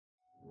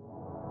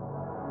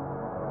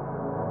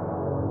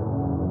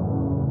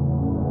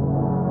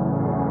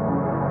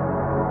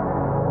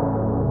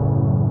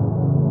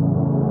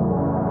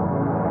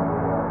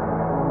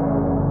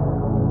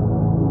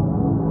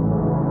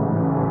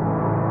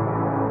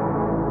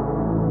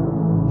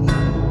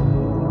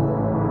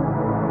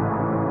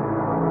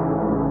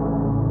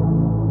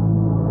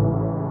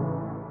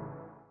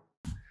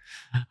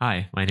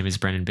Hi, my name is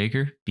Brennan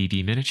Baker,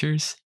 BB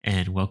Miniatures,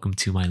 and welcome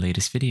to my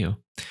latest video.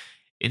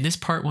 In this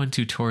part 1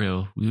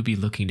 tutorial, we will be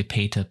looking to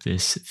paint up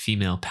this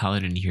female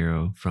paladin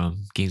hero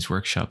from Games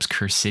Workshop's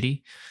Curse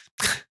City.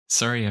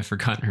 Sorry, I've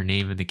forgotten her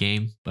name in the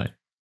game, but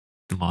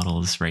the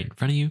model is right in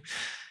front of you.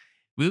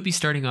 We'll be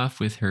starting off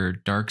with her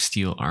dark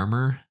steel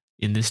armor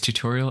in this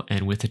tutorial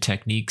and with the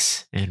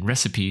techniques and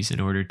recipes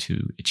in order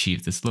to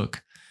achieve this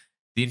look.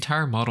 The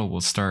entire model will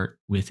start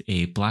with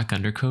a black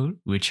undercoat,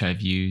 which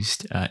I've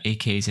used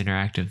AK's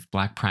Interactive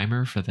Black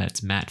Primer for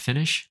that matte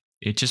finish.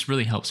 It just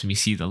really helps me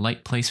see the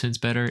light placements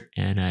better,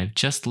 and I've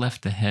just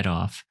left the head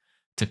off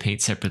to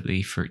paint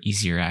separately for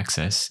easier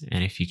access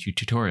and a future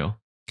tutorial.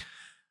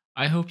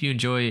 I hope you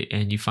enjoy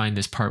and you find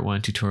this part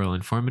 1 tutorial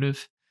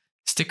informative.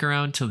 Stick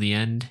around till the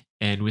end,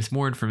 and with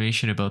more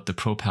information about the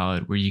Pro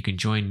Palette where you can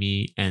join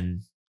me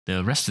and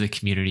the rest of the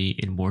community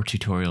in more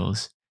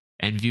tutorials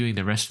and viewing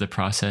the rest of the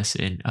process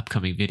in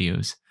upcoming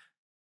videos.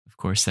 Of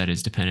course, that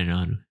is dependent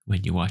on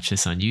when you watch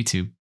this on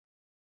YouTube.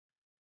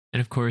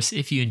 And of course,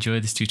 if you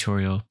enjoyed this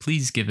tutorial,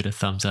 please give it a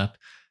thumbs up.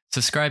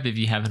 Subscribe if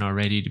you haven't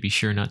already to be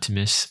sure not to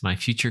miss my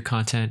future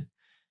content.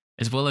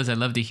 As well as I'd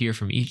love to hear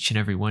from each and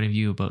every one of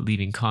you about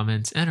leaving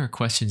comments and or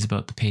questions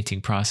about the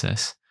painting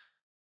process.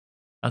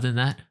 Other than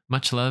that,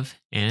 much love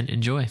and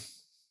enjoy.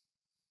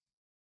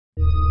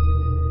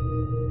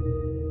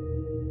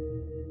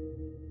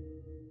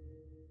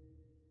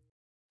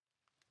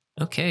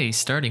 Okay,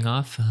 starting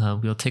off,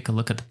 we'll take a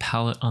look at the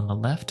palette on the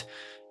left.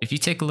 If you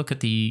take a look at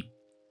the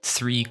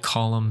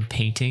three-column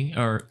painting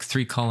or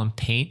three-column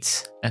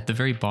paints, at the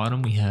very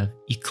bottom we have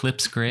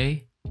Eclipse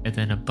gray, and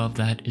then above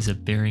that is a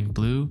Bering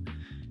blue,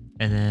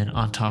 and then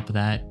on top of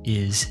that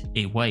is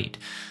a white.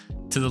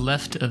 To the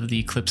left of the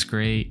Eclipse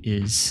gray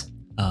is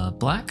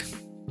black,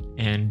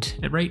 and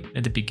right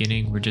at the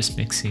beginning we're just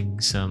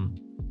mixing some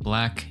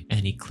black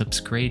and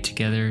Eclipse gray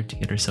together to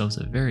get ourselves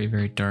a very,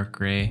 very dark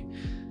gray.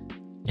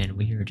 And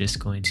we are just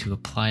going to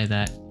apply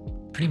that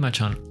pretty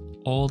much on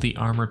all the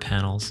armor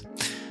panels.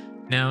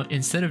 Now,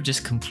 instead of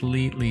just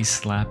completely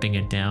slapping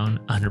it down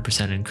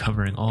 100% and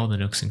covering all the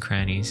nooks and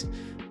crannies,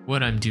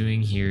 what I'm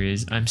doing here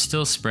is I'm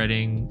still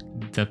spreading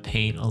the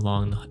paint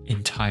along the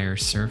entire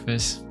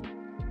surface.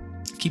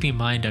 Keep in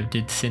mind, I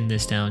did thin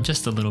this down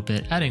just a little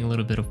bit, adding a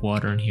little bit of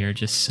water in here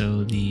just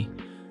so the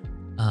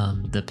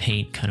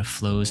paint kind of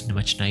flows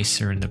much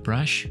nicer in the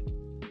brush.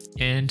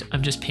 And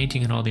I'm just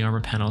painting in all the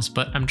armor panels,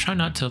 but I'm trying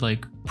not to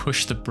like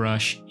push the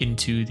brush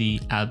into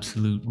the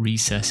absolute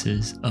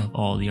recesses of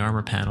all the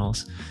armor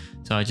panels.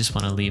 So I just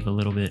want to leave a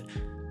little bit,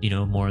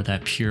 more of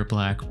that pure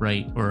black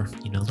right, or,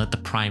 let the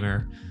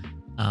primer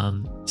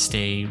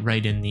stay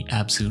right in the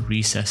absolute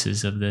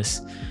recesses of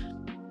this.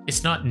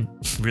 It's not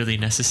really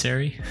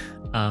necessary,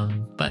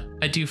 but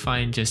I do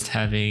find just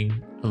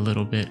having a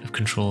little bit of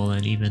control,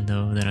 and even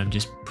though that I'm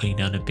just putting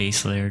down a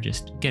base layer,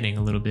 just getting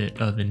a little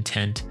bit of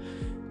intent,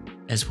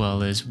 as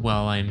well as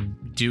while I'm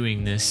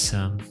doing this,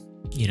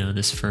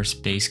 this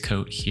first base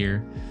coat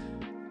here,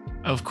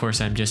 of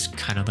course, I'm just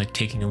kind of like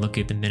taking a look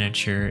at the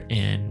miniature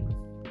and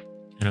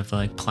kind of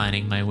like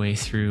planning my way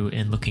through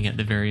and looking at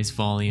the various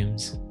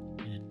volumes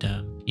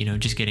and,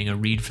 just getting a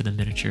read for the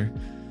miniature.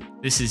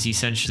 This is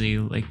essentially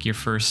like your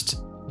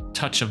first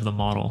touch of the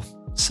model.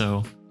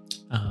 So,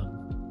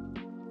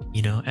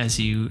 as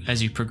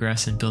you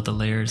progress and build the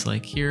layers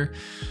like here,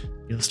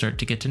 you'll start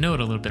to get to know it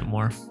a little bit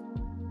more.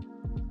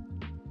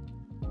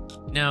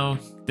 Now,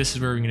 this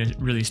is where we're going to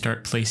really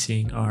start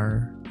placing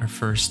our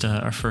first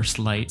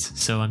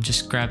lights. So I'm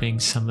just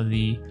grabbing some of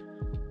the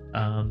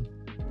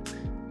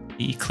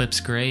Eclipse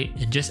gray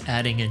and just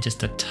adding in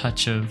just a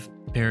touch of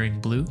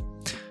Bering blue,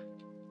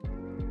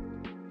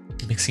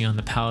 mixing on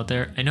the palette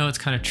there. I know it's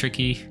kind of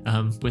tricky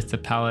with the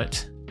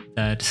palette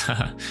that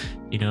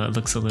it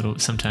looks a little,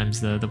 sometimes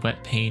the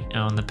wet paint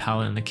on the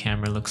palette and the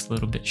camera looks a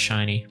little bit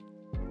shiny,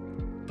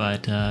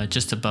 but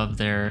just above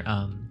there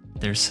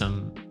there's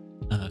some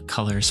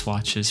color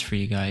swatches for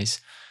you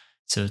guys,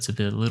 so it's a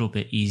little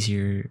bit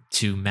easier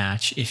to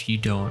match if you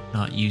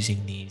not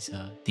using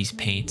these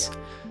paints.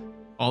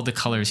 All the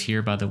colors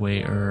here, by the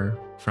way, are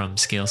from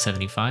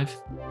Scale75,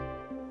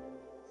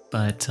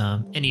 but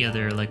any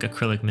other like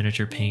acrylic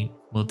miniature paint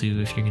will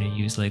do if you're going to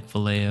use like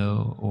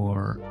Vallejo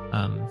or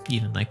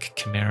even like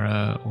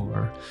Chimera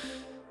or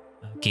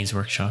Games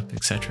Workshop,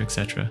 etc.,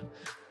 etc.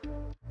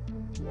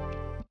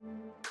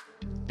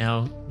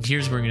 Now,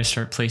 here's where we're going to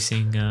start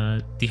placing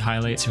the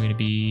highlights. We're going to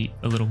be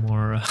a little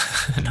more,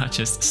 not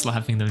just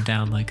slapping them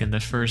down like in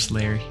the first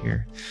layer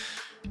here.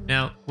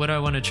 Now, what I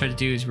want to try to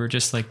do is we're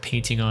just like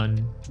painting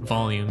on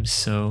volumes.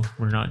 So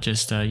we're not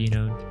just,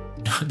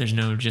 there's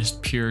no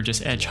just pure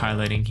edge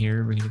highlighting here.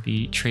 We're going to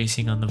be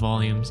tracing on the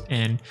volumes,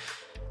 and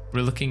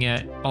we're looking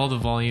at all the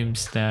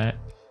volumes that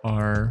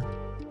are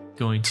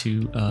going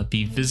to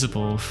be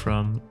visible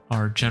from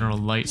our general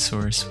light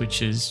source,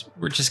 which is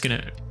we're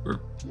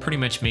pretty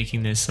much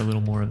making this a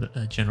little more of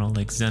a general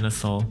like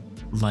zenithal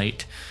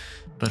light.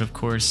 But of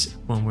course,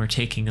 when we're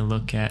taking a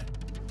look at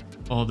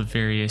all the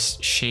various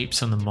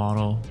shapes on the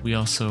model, we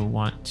also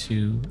want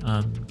to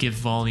give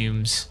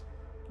volumes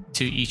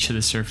to each of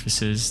the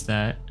surfaces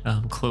that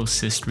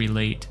closest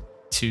relate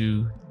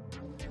to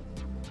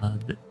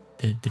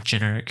the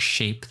generic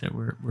shape that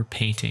we're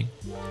painting.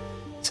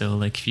 So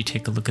like if you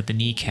take a look at the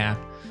kneecap,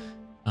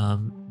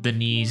 the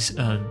knees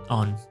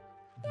on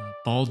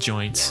ball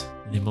joints,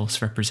 they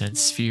most represent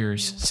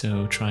spheres.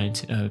 So trying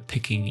to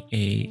picking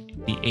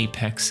the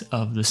apex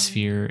of the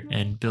sphere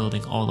and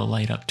building all the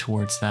light up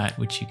towards that,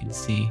 which you can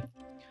see.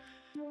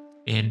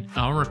 In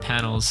armor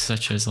panels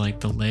such as like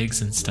the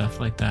legs and stuff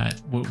like that,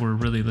 what we're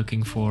really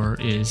looking for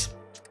is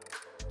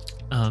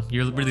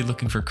you're really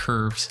looking for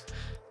curves,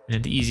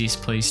 and the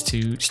easiest place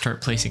to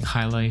start placing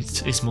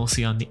highlights is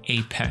mostly on the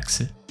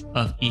apex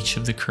of each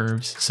of the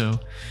curves. So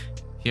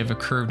if you have a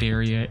curved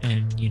area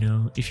and, you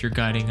know, if you're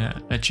guiding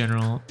a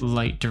general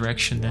light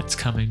direction that's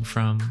coming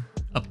from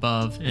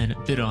above and a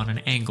bit on an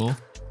angle,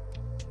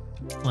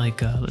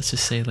 like let's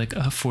just say like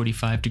a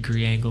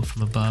 45-degree angle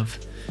from above,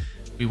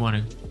 we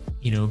want to,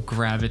 you know,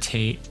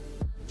 gravitate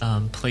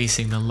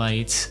placing the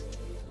lights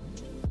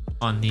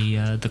on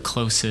the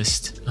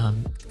closest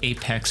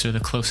apex, or the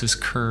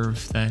closest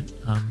curve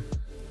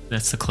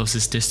that's the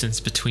closest distance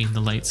between the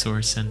light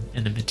source and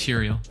the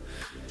material.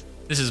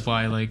 This is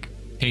why like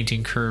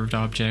painting curved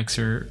objects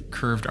or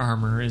curved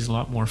armor is a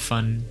lot more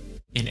fun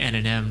in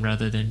NMM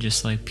rather than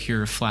just like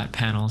pure flat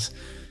panels.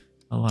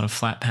 A lot of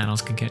flat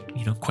panels can get,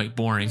 you know, quite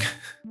boring.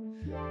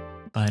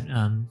 But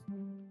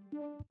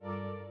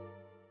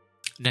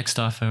next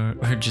off,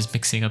 we're just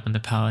mixing up in the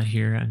palette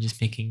here. I'm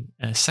just making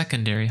a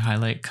secondary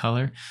highlight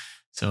color.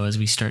 So as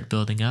we start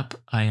building up,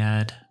 I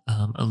add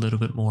a little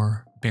bit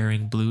more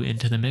Bering blue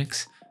into the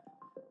mix.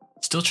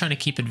 Still trying to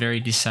keep it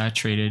very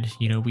desaturated.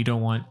 You know, we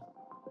don't want,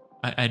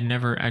 I'd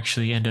never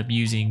actually end up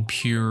using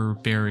pure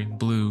Bering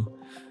blue.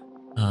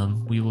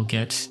 We will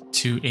get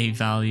to a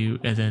value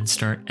and then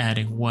start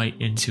adding white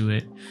into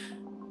it.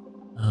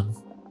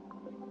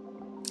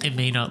 It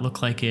may not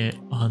look like it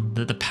on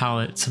the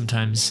palette.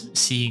 Sometimes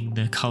seeing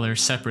the color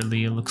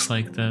separately, it looks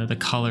like the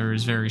color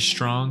is very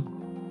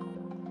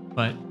strong,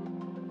 but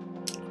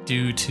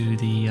due to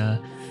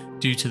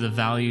the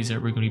values that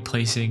we're going to be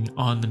placing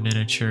on the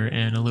miniature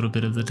and a little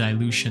bit of the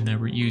dilution that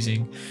we're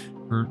using,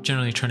 we're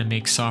generally trying to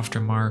make softer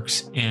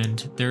marks,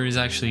 and there is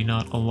actually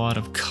not a lot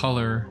of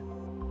color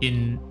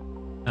in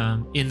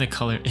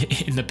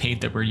the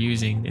paint that we're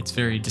using. It's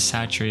very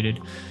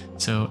desaturated,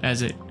 so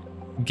as it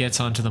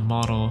gets onto the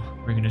model,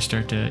 we're going to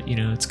start to, you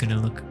know, it's going to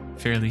look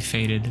fairly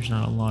faded. There's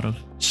not a lot of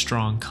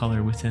strong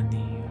color within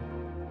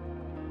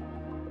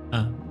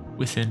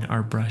within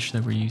our brush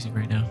that we're using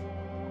right now.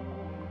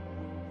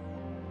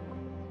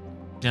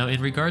 Now,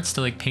 in regards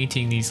to like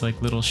painting these like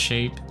little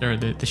shape, or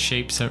the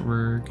shapes that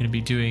we're going to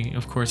be doing,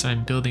 of course,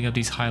 I'm building up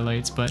these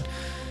highlights, but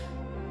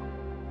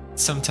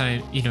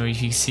sometimes, you know, you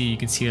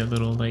can see a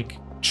little like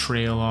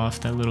trail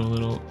off, that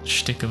little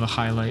shtick of a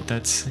highlight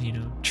that's, you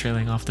know,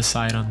 trailing off the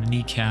side on the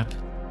kneecap,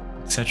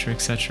 etc.,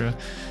 etc.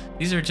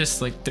 These are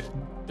just like,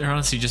 they're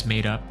honestly just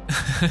made up.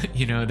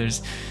 You know,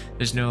 there's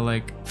no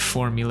like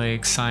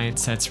formulaic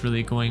science that's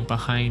really going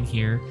behind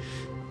here.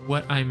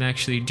 What I'm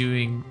actually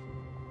doing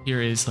here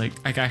is like,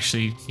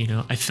 actually, you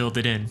know, I filled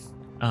it in.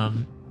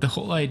 The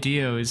whole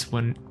idea is,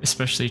 when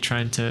especially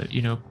trying to,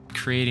 you know,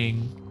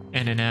 creating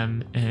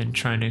NMM and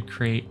trying to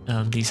create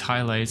these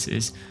highlights,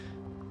 is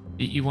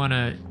you want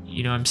to,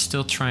 you know, I'm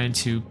still trying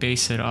to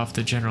base it off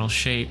the general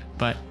shape,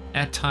 but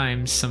at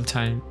times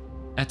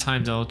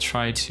I'll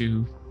try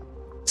to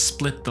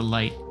split the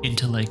light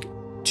into like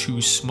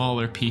two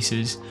smaller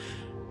pieces,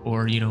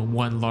 or, you know,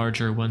 one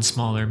larger, one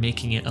smaller,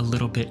 making it a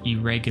little bit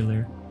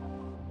irregular.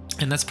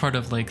 And that's part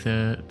of like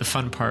the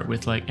fun part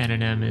with like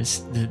NMM,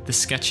 is the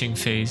sketching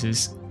phase,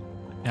 is,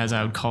 as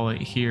I would call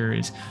it here,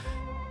 is,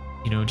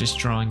 you know, just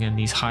drawing in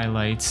these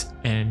highlights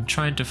and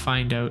trying to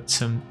find out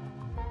some,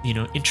 you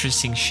know,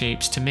 interesting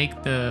shapes to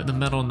make the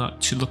metal not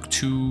to look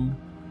too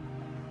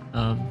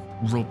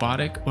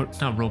robotic, or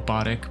not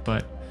robotic,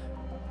 but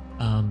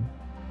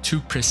too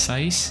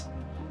precise.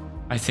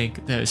 I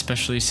think that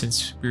especially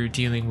since we're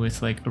dealing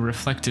with like a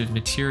reflective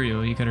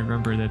material, you got to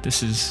remember that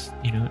this is,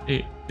 you know,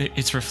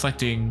 it's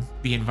reflecting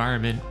the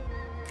environment.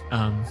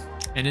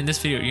 And in this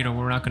video, you know,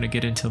 we're not going to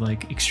get into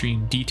like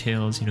extreme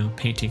details, you know,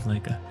 painting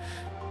like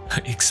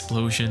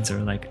explosions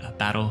or like a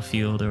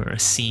battlefield or a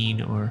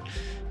scene, or,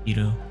 you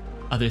know,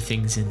 other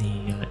things in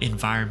the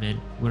environment.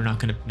 We're not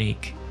going to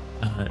make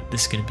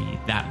this going to be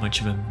that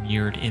much of a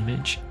mirrored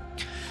image,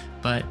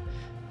 but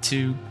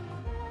to,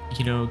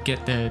 you know,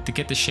 get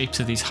the shapes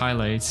of these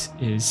highlights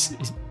is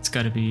it's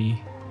got to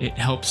be, it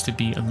helps to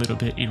be a little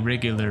bit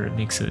irregular. It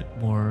makes it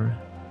more,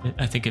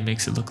 I think it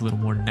makes it look a little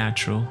more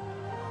natural,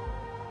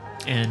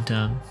 and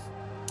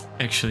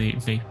actually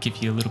it may give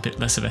you a little bit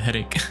less of a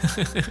headache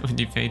when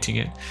you're painting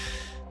it,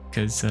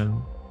 because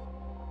you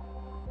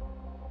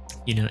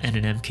know,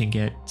 NMM can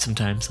get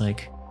sometimes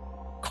like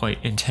quite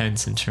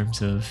intense in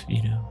terms of,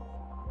 you know,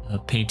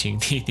 painting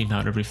the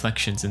amount of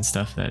reflections and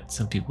stuff that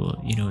some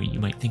people, you know, you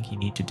might think you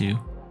need to do.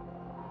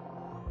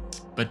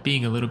 But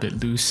being a little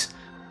bit loose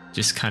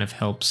just kind of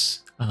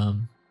helps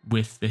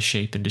with the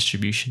shape and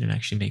distribution, and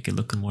actually make it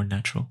look more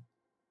natural.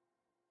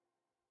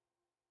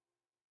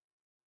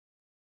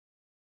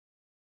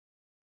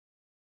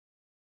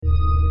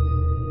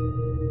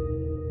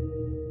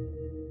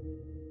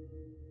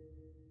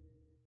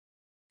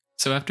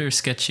 So after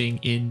sketching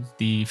in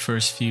the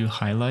first few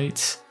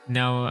highlights,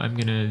 now I'm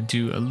gonna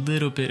do a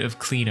little bit of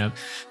cleanup.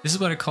 This is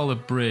what I call a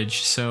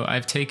bridge. So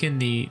I've taken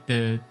the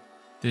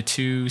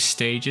two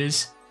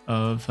stages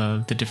of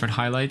the different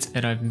highlights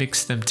and I've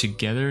mixed them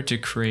together to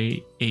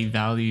create a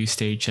value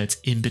stage that's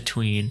in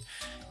between.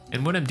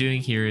 And what I'm doing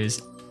here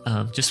is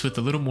just with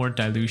a little more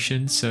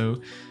dilution.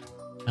 So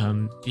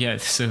yeah,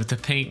 so the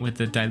paint with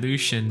the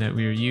dilution that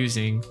we were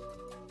using,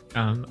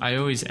 I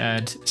always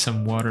add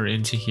some water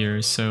into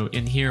here. So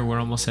in here, we're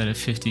almost at a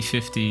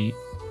 50-50,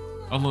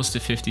 almost a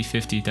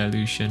 50-50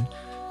 dilution.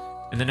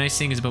 And the nice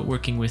thing is about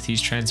working with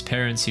these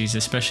transparencies,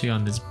 especially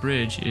on this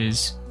bridge,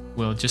 is,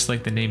 well, just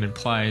like the name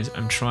implies,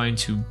 I'm trying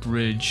to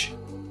bridge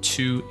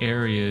two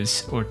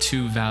areas or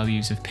two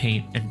values of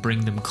paint and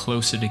bring them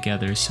closer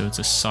together so it's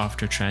a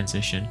softer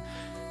transition.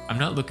 I'm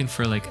not looking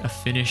for like a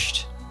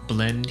finished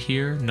blend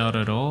here, not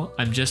at all.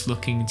 I'm just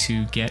looking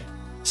to get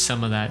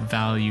some of that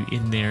value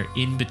in there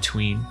in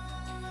between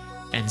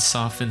and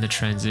soften the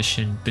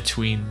transition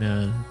between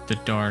the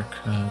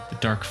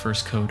dark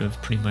first coat of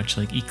pretty much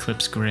like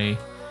Eclipse gray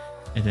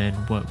and then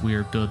what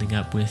we're building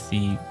up with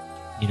the,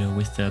 you know,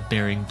 with the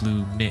Bering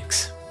blue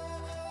mix.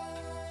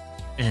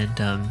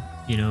 And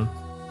you know,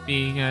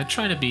 being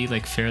trying to be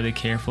like fairly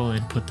careful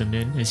and put them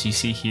in, as you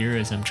see here,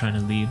 as I'm trying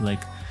to leave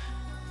like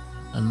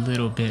a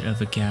little bit of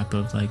a gap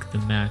of like the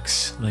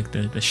max, like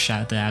the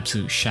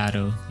absolute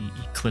shadow, the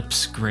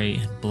Eclipse gray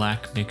and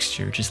black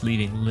mixture, just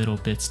leaving little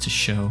bits to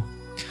show.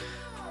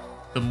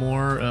 The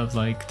more of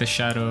like the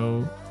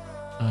shadow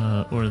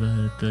or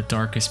the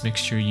darkest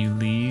mixture you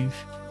leave,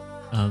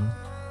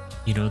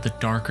 you know, the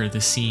darker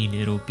the scene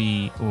it'll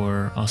be,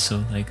 or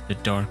also like the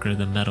darker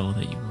the metal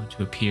that you want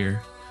to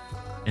appear.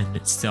 And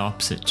it's the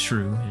opposite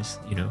true, is,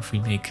 you know, if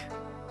we make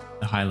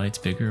the highlights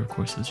bigger, of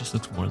course it just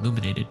looks more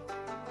illuminated.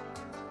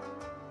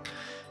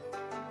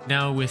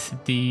 Now with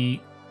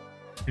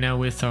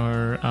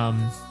our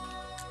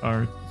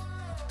our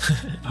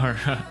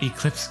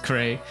Eclipse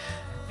gray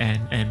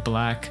and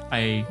black,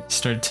 I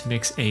started to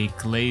mix a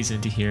glaze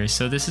into here.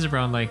 So this is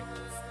around like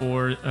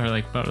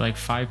about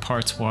 5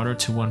 parts water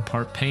to 1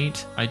 part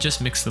paint. I just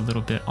mixed a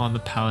little bit on the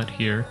palette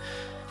here,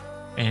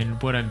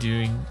 and what I'm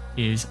doing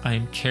is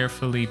I'm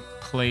carefully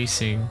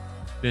placing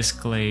this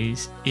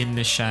glaze in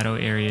the shadow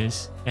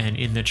areas and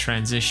in the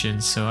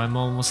transitions. So I'm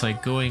almost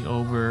like going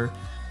over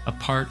a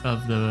part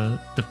of the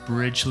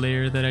bridge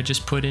layer that I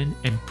just put in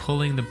and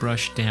pulling the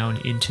brush down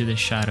into the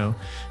shadow.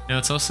 Now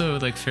it's also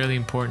like fairly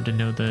important to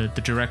know the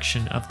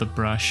direction of the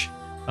brush,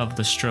 of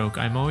the stroke.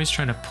 I'm always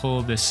trying to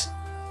pull this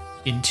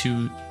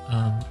into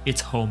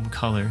its home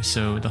color.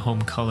 So the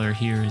home color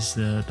here is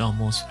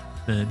almost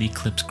the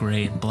Eclipse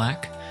gray and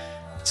black.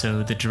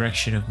 So the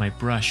direction of my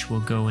brush will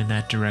go in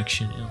that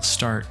direction. It'll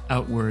start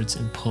outwards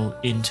and pull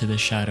into the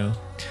shadow.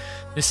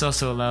 This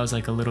also allows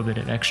like a little bit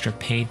of extra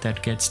paint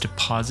that gets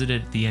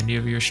deposited at the end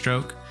of your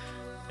stroke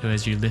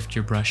as you lift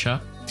your brush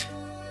up.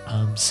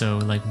 So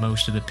like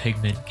most of the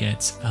pigment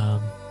gets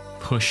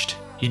pushed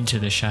into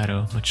the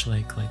shadow, much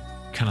like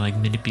kind of like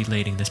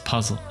manipulating this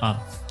puzzle,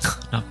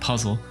 not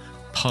puzzle,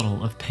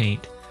 puddle of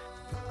paint.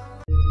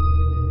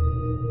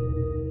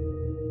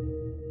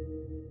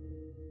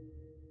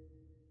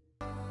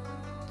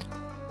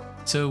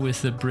 So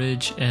with the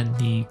bridge and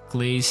the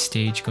glaze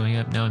stage going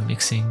up, now I'm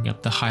mixing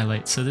up the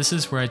highlights. So this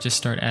is where I just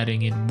start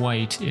adding in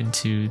white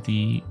into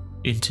the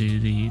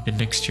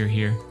mixture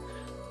here.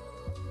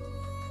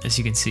 As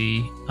you can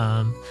see,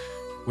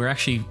 we're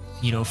actually,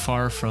 you know,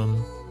 far from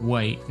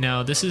white.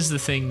 Now this is the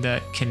thing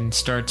that can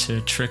start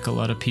to trick a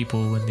lot of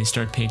people when they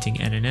start painting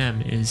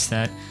NMM, is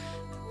that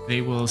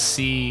they will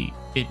see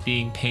it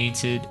being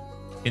painted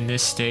in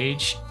this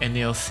stage and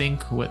they'll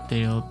think what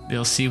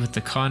they'll see with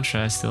the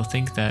contrast, they'll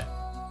think that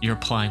you're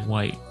applying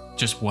white,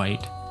 just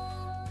white.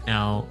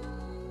 Now,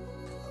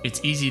 it's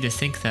easy to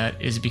think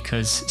that is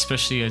because,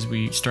 especially as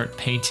we start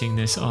painting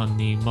this on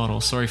the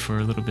model, sorry for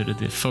a little bit of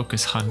the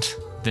focus hunt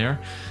there.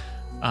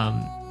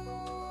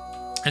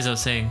 As I was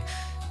saying,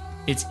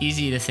 it's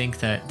easy to think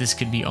that this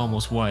could be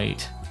almost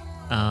white,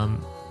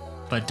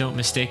 but don't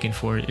mistake it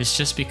for it. It's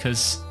just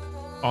because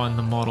on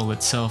the model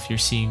itself, you're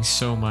seeing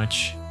so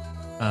much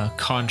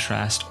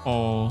contrast,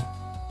 all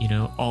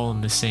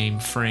in the same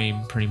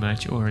frame pretty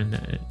much, or in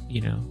the,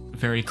 you know,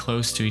 very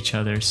close to each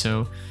other.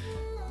 So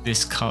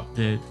this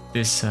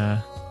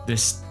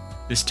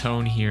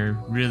tone here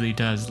really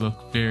does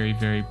look very,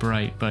 very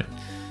bright, but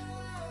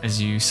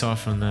as you saw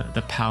from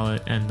the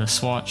palette and the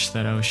swatch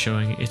that I was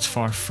showing, it's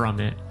far from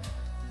it.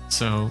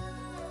 So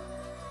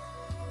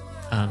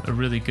a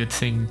really good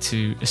thing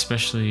to,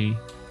 especially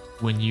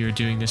when you're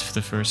doing this for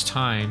the first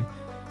time,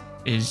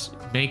 is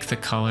make the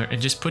color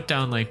and just put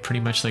down like pretty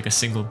much like a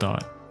single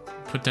dot.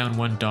 Put down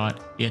 1 dot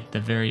at the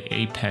very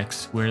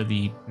apex where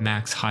the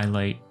max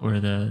highlight or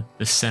the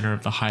center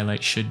of the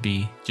highlight should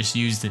be. Just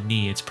use the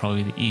knee, it's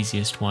probably the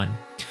easiest one.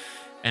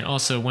 And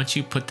also, once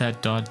you put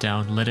that dot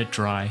down, let it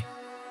dry.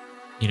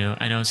 You know,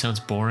 I know it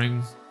sounds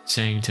boring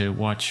saying to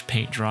watch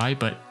paint dry,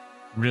 but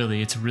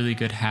really it's a really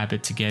good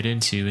habit to get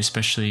into,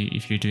 especially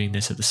if you're doing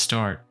this at the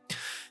start.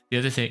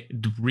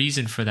 the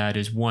reason for that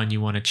is, one,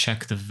 you want to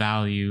check the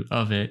value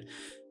of it,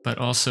 but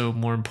also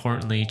more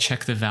importantly,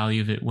 check the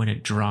value of it when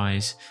it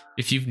dries.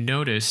 If you've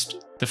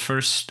noticed, the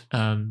first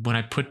when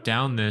I put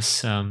down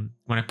this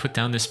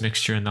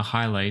mixture in the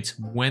highlights,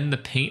 when the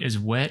paint is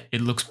wet,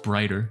 it looks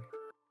brighter.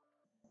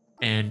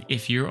 And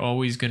if you're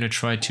always going to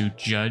try to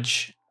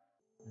judge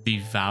the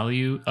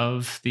value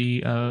of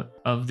the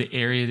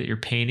area that you're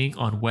painting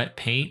on wet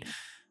paint,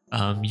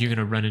 you're going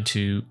to run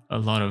into a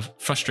lot of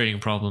frustrating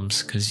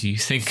problems, because you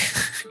think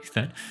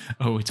that,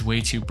 oh, it's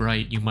way too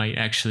bright. You might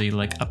actually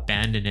like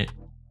abandon it.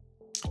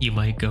 You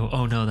might go,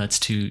 oh no, that's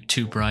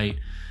too bright.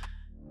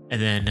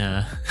 And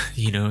then,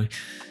 you know,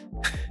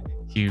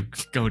 you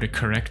go to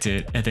correct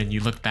it, and then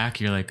you look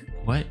back, you're like,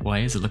 what?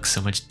 Why does it look so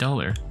much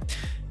duller?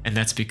 And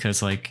that's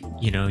because, like,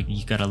 you know,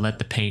 you got to let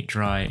the paint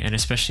dry. And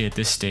especially at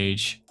this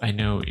stage, I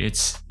know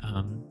it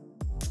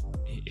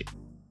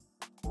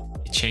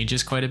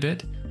changes quite a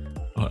bit.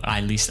 Or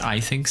at least I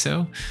think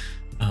so.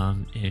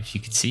 And if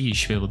you can see, you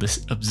should be able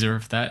to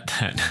observe that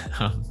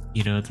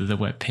you know, the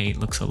wet paint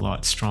looks a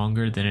lot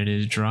stronger than it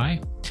is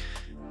dry.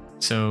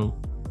 So,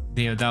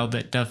 you know, that'll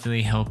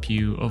definitely help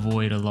you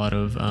avoid a lot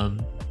of,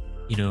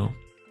 you know,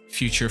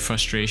 future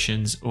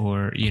frustrations,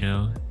 or, you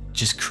know,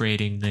 just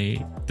creating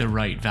the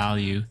right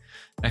value.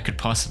 That could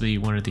possibly be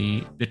one of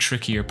the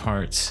trickier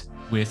parts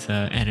with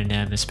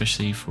NMM,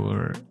 especially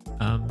for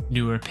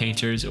newer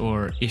painters,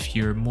 or if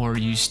you're more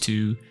used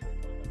to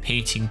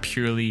painting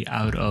purely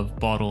out of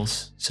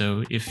bottles.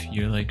 So if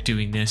you're like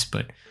doing this,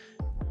 but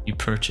you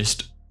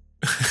purchased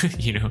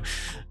you know,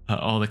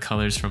 all the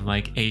colors from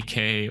like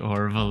AK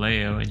or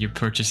Vallejo, and you're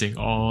purchasing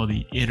all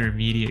the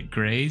intermediate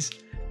grays,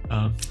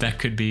 that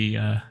could be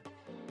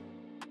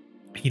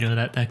you know,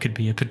 that could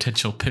be a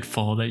potential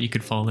pitfall that you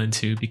could fall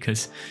into,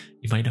 because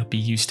you might not be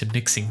used to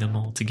mixing them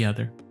all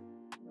together.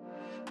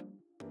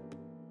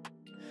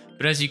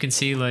 But as you can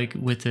see, like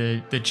with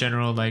the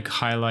general like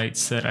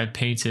highlights that I've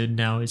painted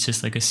now, it's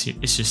just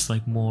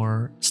like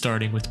more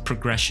starting with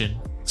progression.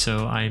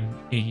 So I'm,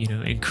 you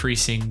know,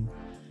 increasing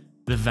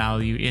the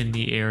value in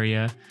the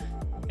area,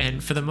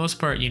 and for the most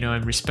part, you know,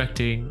 I'm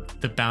respecting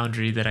the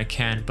boundary that I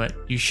can, but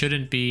you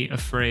shouldn't be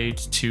afraid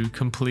to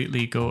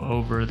completely go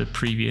over the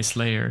previous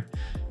layer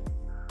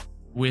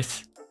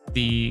with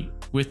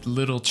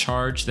little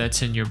charge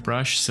that's in your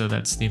brush. So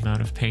that's the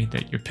amount of paint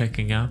that you're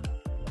picking up.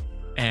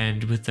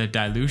 And with the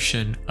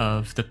dilution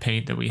of the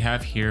paint that we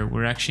have here,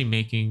 we're actually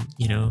making,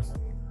 you know,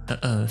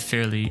 a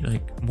fairly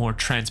like more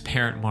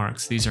transparent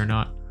marks. These are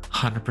not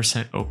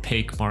 100%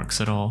 opaque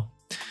marks at all.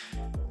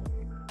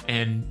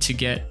 And to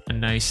get a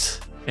nice,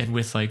 and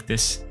with like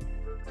this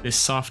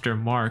softer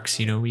marks,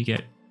 you know, we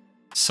get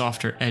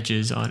softer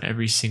edges on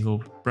every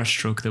single brush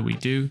stroke that we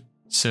do.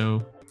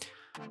 So,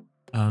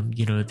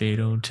 you know, they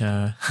don't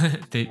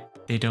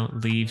they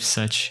don't leave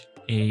such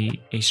a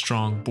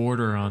strong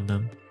border on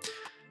them.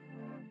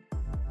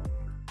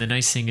 The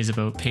nice thing is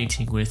about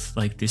painting with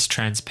like this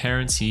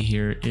transparency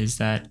here is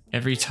that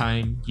every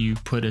time you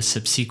put a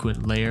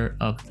subsequent layer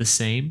of the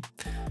same,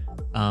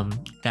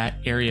 that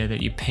area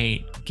that you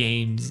paint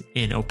gains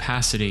in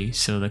opacity.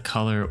 So the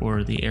color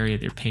or the area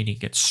that you're painting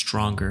gets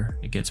stronger,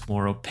 it gets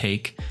more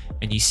opaque,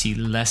 and you see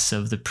less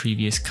of the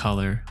previous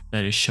color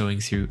that is showing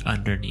through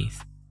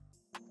underneath.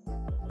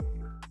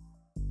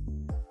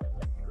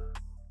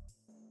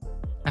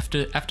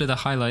 After the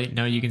highlight,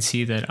 now you can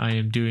see that I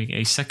am doing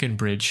a second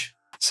bridge.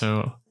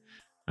 So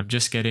I'm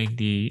just getting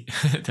the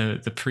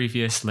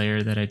previous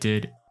layer that I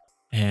did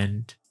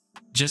and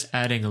just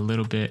adding a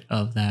little bit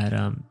of that,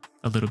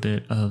 a little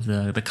bit of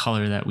the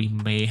color that we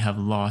may have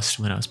lost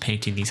when I was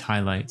painting these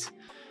highlights.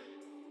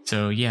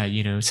 So yeah,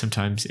 you know,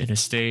 sometimes in a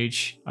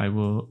stage I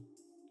will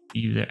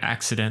either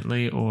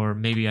accidentally, or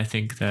maybe I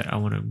think that I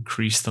want to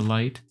increase the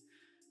light,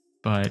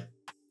 but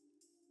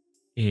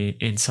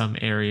in some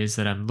areas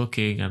that I'm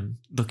looking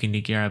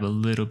to grab a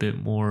little bit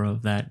more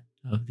of that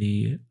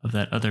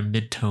other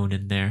mid-tone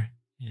in there.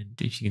 And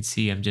if you can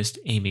see, I'm just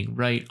aiming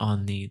right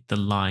on the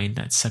line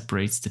that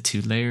separates the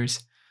two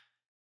layers,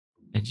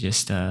 and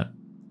just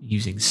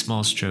using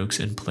small strokes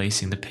and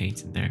placing the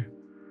paint in there.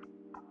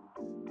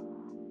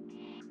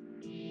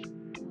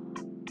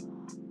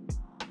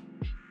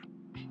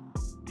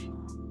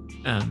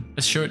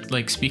 A short,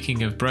 like,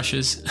 speaking of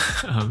brushes,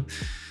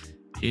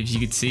 if you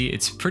can see,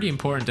 it's pretty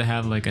important to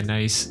have like a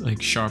nice,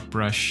 like, sharp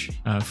brush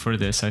for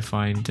this. I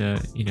find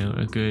you know,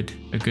 a good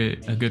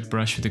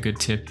brush with a good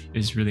tip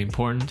is really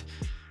important.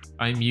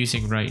 I'm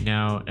using right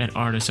now an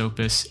Artis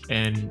Opus,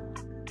 and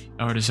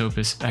Artis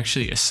Opus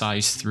actually a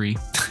size 3.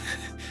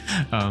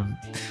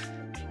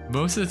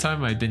 Most of the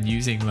time I've been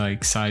using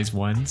like size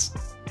 1s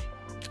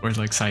or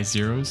like size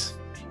 0s,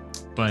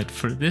 but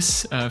for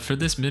this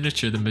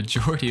miniature, the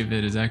majority of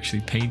it is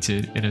actually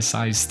painted in a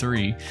size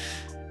 3.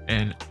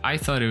 And I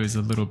thought it was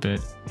a little bit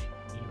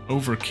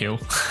overkill,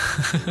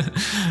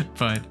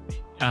 but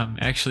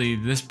actually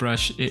this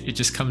brush, it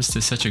just comes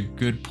to such a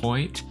good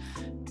point.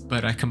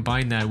 But I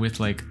combine that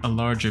with like a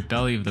larger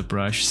belly of the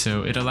brush,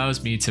 so it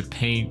allows me to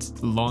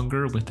paint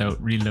longer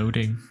without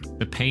reloading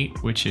the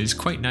paint, which is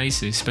quite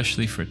nice,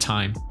 especially for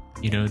time.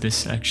 you know,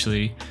 this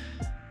actually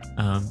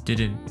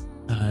didn't,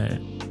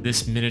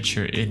 this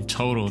miniature in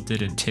total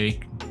didn't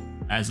take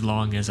as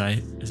long as I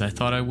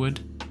thought I would.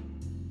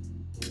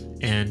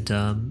 And,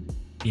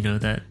 you know,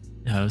 that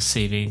I was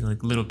saving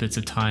like little bits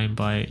of time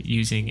by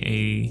using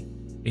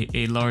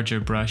a larger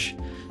brush,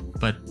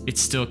 but it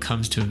still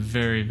comes to a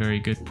very, very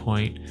good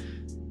point.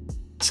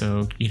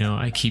 So, you know,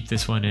 I keep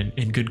this one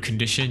in good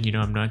condition. You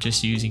know, I'm not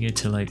just using it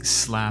to like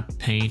slap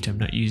paint. I'm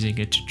not using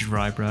it to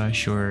dry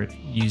brush or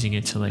using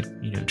it to like,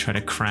 you know, try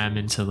to cram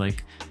into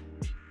like,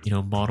 you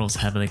know, models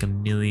have like a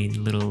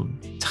million little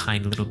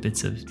tiny little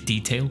bits of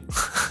detail.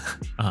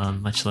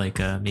 Much like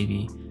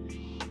maybe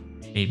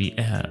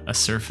a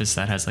surface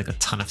that has like a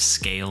ton of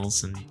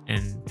scales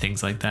and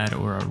things like that,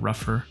 or a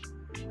rougher.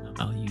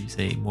 I'll use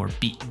a more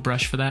beaten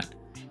brush for that.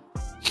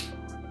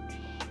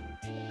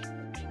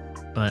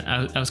 But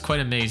I was quite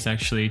amazed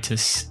actually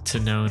to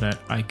know that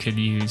I could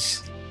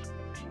use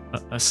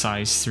a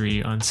size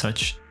 3 on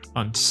such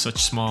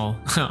small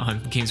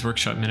on Games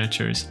Workshop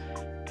miniatures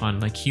on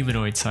like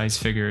humanoid size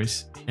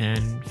figures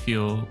and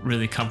feel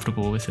really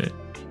comfortable with it.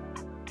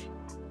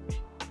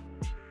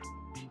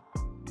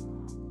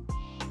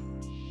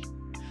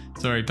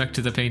 Sorry, back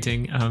to the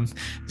painting. As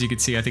you can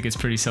see, I think it's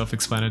pretty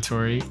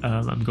self-explanatory.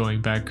 I'm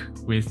going back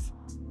with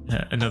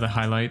another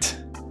highlight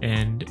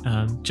and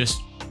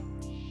just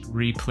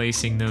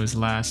replacing those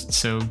last.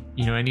 So,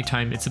 you know,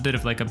 anytime it's a bit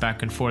of like a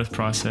back and forth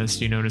process.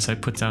 You notice I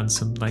put down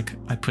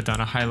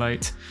a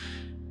highlight,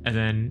 and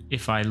then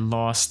if I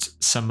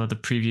lost some of the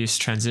previous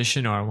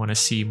transition, or I want to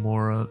see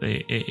more of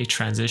a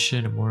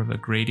transition, or more of a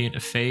gradient, a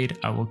fade,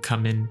 I will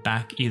come in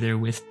back either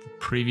with the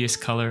previous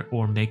color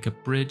or make a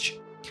bridge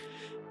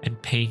and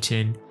paint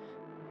in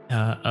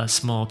a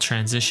small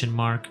transition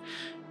mark,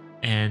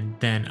 and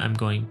then I'm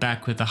going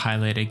back with the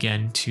highlight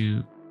again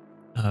to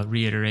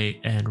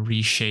reiterate and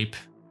reshape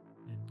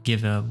and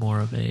give a more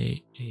of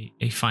a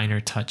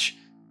finer touch.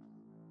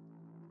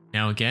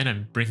 Now again,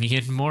 I'm bringing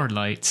in more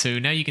light, so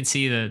now you can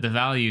see the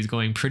value is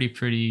going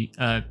pretty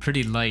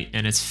light,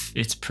 and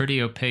it's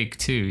pretty opaque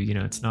too. You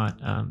know, it's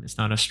not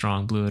a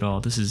strong blue at all.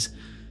 This is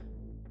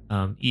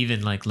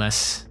even like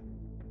less,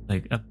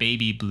 like a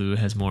baby blue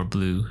has more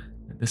blue.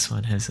 This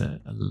one has a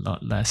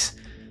lot less.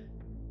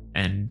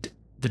 And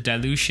the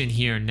dilution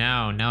here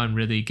now I'm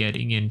really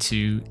getting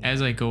into,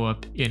 as I go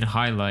up in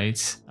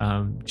highlights,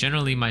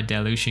 generally my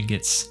dilution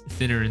gets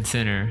thinner and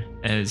thinner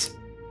as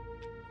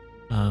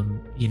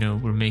you know,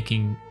 we're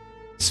making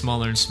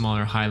smaller and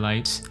smaller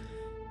highlights,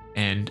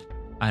 and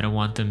I don't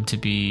want them to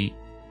be,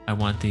 I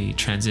want the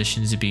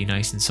transitions to be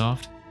nice and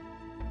soft.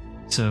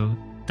 So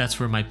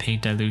that's where my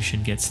paint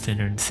dilution gets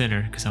thinner and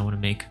thinner, because I want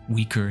to make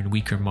weaker and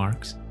weaker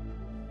marks.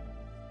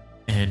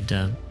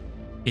 And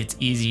it's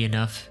easy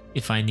enough.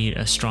 If I need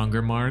a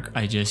stronger mark,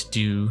 I just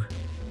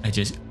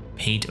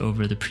paint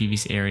over the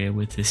previous area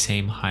with the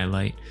same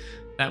highlight.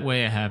 That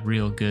way I have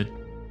real good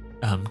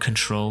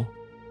control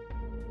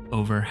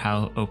over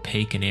how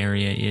opaque an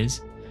area is,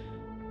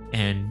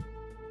 and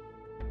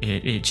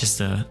it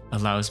just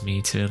allows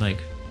me to like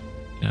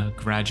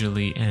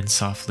gradually and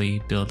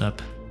softly build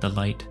up the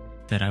light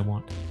that I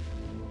want.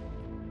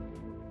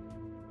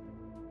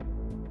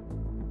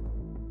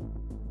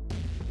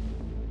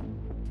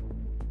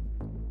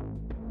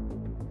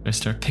 I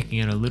start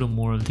picking out a little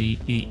more of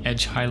the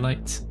edge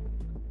highlights.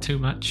 Too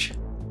much.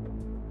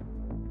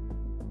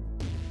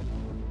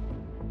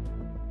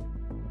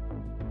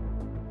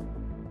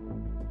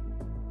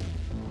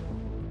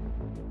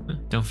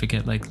 Don't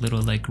forget like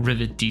little like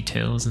rivet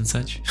details and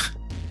such.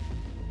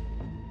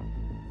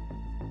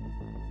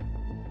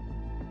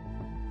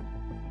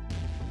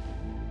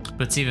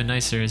 But it's even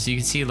nicer, as you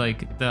can see,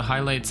 like the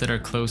highlights that are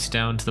close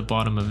down to the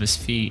bottom of his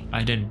feet,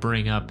 I didn't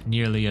bring up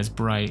nearly as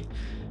bright.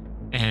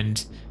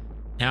 And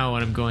now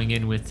when I'm going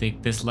in with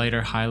this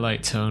lighter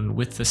highlight tone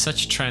with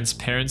such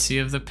transparency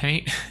of the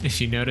paint, if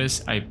you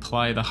notice, I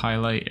apply the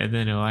highlight and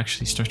then it'll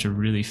actually start to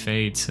really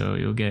fade, so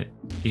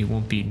it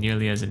won't be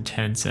nearly as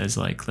intense as,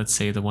 like, let's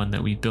say the one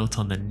that we built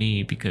on the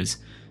knee, because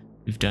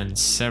we've done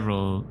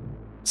several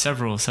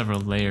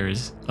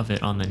layers of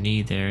it on the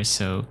knee there,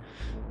 so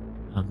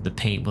the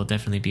paint will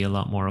definitely be a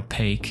lot more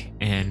opaque,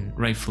 and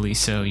rightfully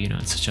so. You know,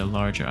 it's such a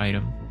larger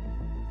item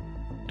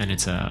and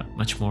it's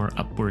much more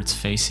upwards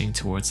facing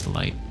towards the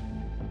light.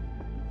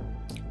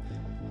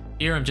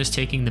 Here I'm just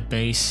taking the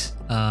base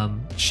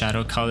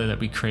shadow color that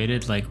we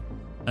created, like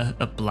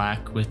a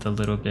black with a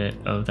little bit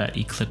of that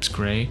Eclipse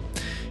gray,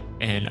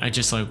 and I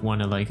just like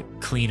want to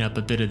like clean up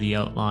a bit of the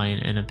outline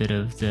and a bit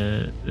of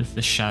the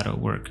shadow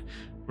work.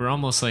 We're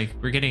almost like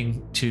we're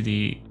getting to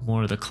the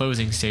more of the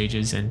closing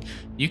stages, and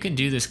you can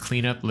do this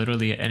cleanup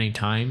literally at any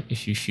time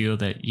if you feel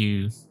that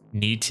you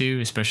need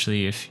to,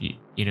 especially if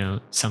you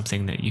know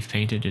something that you've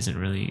painted isn't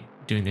really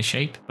doing the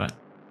shape. But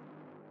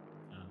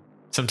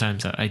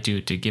sometimes I do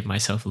it to give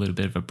myself a little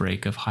bit of a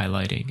break of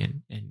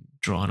highlighting and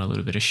draw on a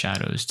little bit of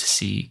shadows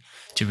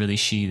to really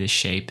see the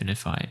shape and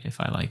if I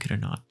like it or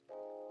not.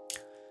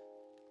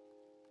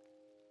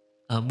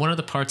 One of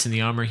the parts in the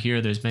armor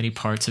here, there's many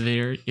parts of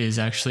it, is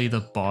actually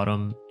the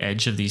bottom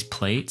edge of these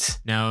plates.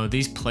 Now,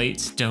 these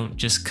plates don't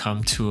just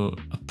come to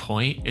a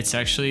point. It's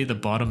actually the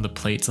bottom of the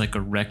plate's like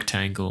a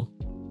rectangle.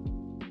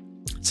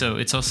 So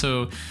it's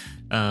also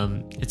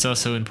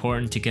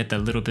important to get that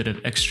little bit of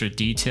extra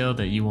detail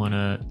that you want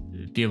to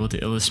be able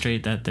to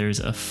illustrate that there's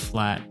a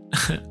flat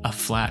a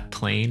flat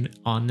plane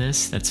on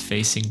this that's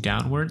facing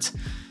downwards.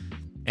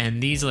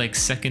 And these like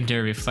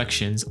secondary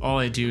reflections, all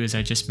I do is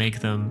I just make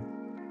them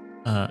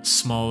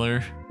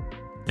smaller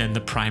than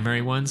the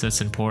primary ones.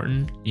 That's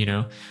important, you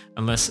know,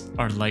 unless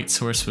our light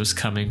source was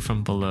coming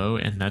from below,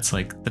 and that's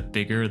like the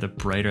bigger, the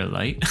brighter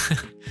light.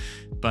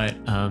 But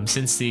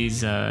since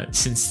these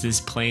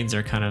planes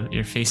are kind of,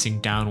 you're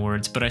facing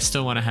downwards, but I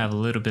still want to have a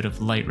little bit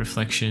of light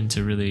reflection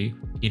to really,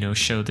 you know,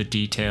 show the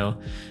detail,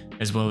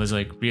 as well as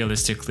like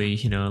realistically,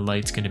 you know,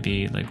 light's going to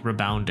be like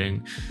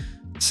rebounding.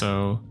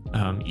 So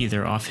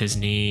either off his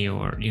knee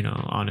or, you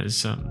know, on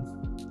his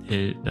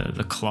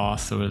the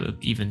cloth, or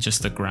even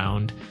just the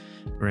ground,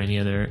 or any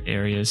other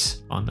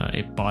areas on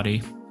the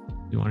body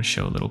we want to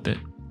show a little bit.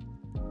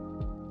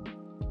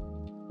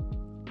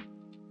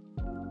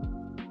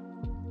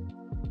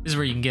 This is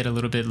where you can get a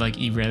little bit like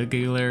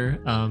irregular.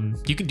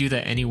 You can do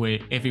that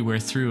anyway, everywhere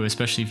through,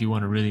 especially if you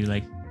want to really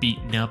like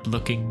beaten up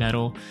looking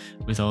metal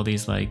with all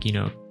these like, you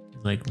know,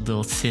 like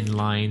little thin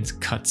lines,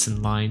 cuts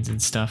and lines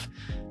and stuff.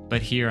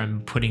 But here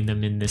I'm putting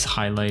them in this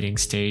highlighting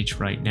stage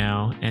right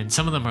now, and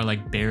some of them are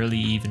like barely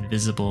even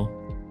visible.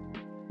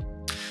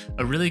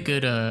 A really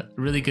good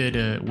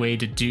way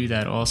to do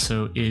that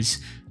also is,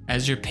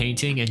 as you're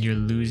painting and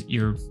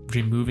you're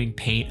removing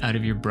paint out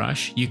of your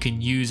brush, you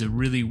can use a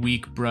really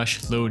weak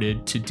brush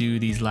loaded to do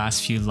these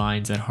last few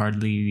lines that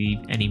hardly leave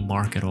any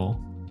mark at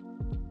all.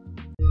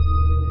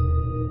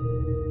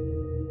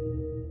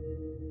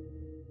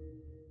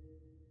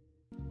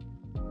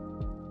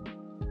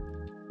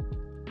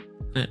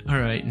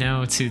 Alright,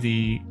 now to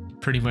the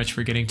pretty much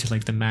we're getting to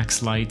like the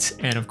max lights,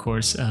 and of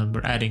course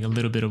we're adding a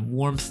little bit of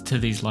warmth to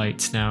these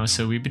lights now.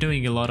 So we've been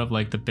doing a lot of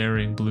like the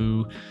Bering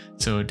blue,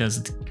 so it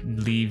doesn't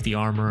leave the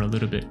armor a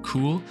little bit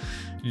cool.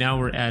 Now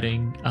we're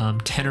adding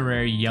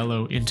Tenere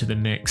yellow into the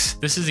mix.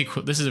 This is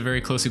a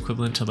very close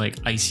equivalent to like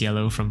ice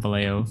yellow from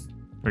Vallejo,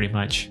 pretty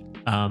much.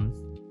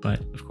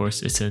 But of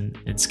course it's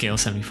in scale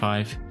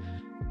 75,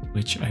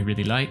 which I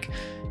really like.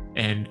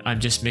 And I'm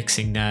just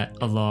mixing that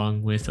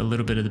along with a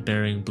little bit of the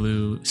Bering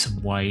blue,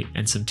 some white,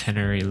 and some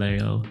Tenere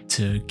yellow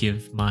to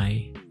give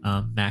my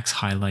max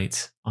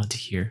highlights onto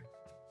here.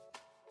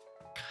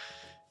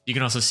 You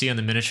can also see on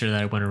the miniature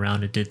that I went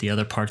around and did the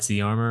other parts of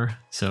the armor.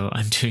 So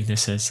I'm doing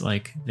this as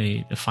like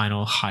the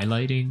final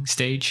highlighting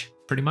stage,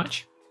 pretty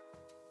much.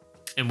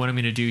 And what I'm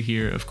going to do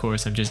here, of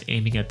course, I'm just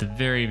aiming at the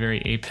very,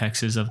 very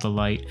apexes of the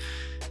light,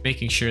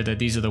 making sure that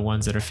these are the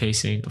ones that are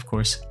facing, of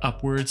course,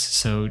 upwards.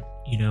 So,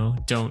 you know,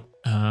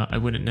 I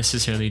wouldn't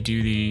necessarily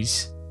do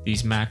these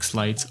max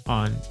lights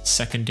on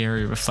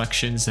secondary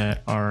reflections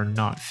that are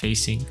not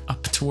facing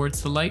up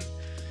towards the light.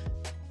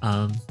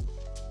 And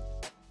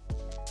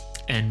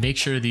make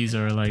sure these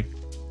are like,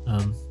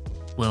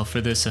 well,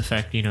 for this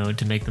effect, you know,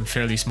 to make them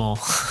fairly small,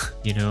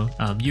 you know,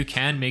 you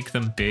can make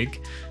them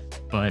big,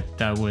 but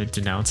that would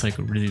denounce like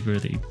a really,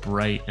 really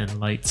bright and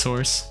light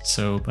source.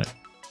 So, but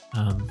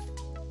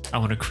I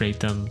want to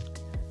create them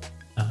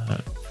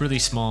really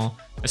small,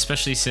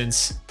 especially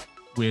since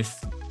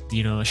with,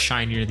 you know, the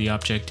shinier the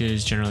object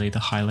is, generally the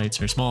highlights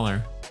are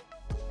smaller.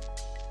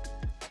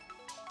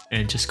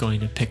 And just going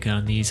to pick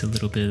on these a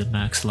little bit of the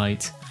max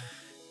lights.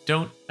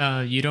 You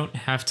don't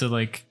have to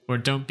like, or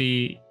don't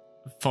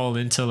fall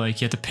into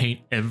like you have to paint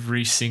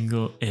every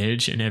single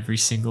edge and every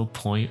single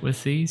point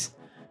with these.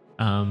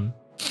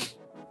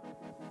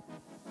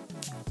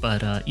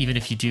 But even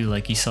if you do,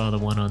 like you saw the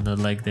one on the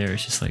leg there,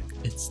 it's just like,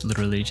 it's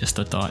literally just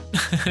a dot,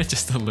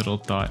 just a little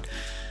dot.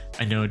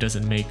 I know it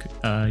doesn't make,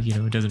 you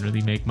know, it doesn't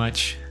really make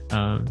much.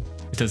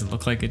 It doesn't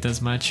look like it does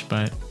much,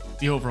 but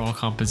the overall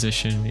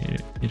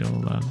composition,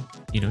 it'll,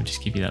 you know,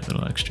 just give you that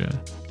little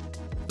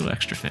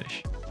extra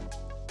finish.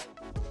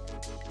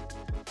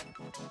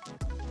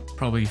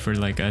 Probably for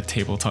like a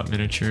tabletop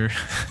miniature.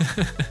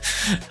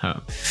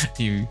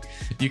 You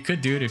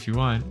could do it if you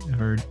want,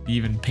 or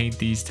even paint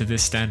these to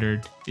this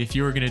standard. If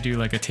you were gonna do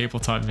like a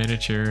tabletop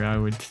miniature, I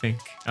would think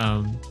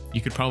you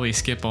could probably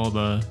skip all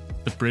the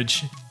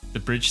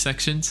bridge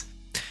sections,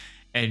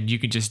 and you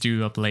could just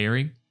do up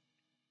layering.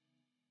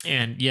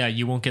 And yeah,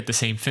 you won't get the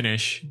same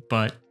finish,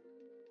 but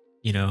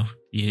you know,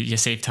 you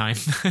save time.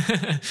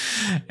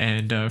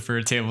 And for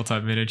a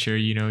tabletop miniature,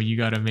 you know, you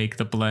got to make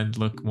the blend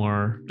look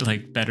more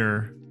like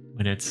better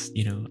when it's,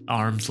 you know,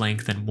 arm's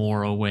length and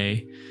more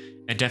away.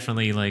 And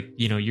definitely, like,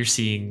 you know, you're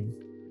seeing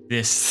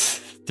this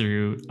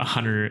through a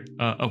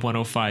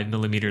 105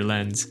 millimeter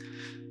lens,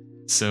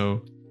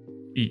 so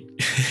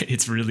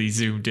it's really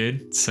zoomed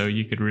in, so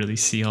you could really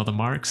see all the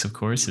marks. Of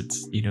course,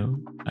 it's, you know,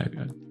 I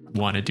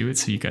want to do it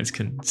so you guys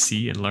can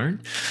see and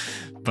learn.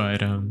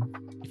 But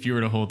if you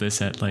were to hold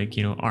this at like,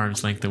 you know,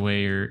 arm's length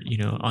away, or, you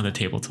know, on the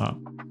tabletop,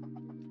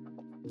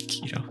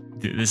 you know,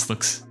 this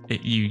looks,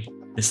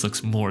 this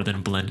looks more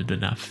than blended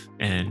enough.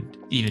 And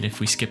even if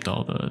we skipped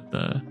all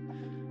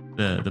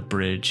the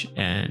bridge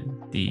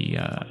and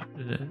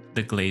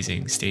the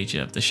glazing stage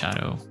of the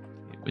shadow,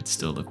 it would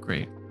still look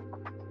great.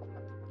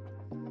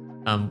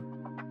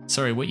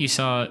 Sorry, what you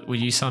saw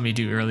me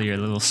do earlier, a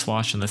little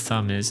swatch on the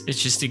thumb, it's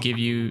just to give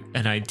you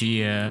an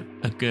idea,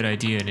 a good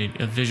idea, and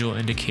a visual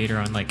indicator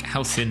on like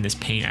how thin this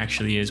paint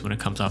actually is when it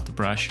comes off the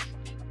brush.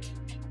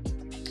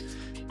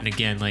 And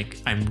again, like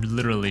I'm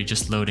literally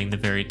just loading the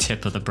very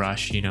tip of the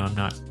brush, you know, I'm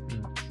not,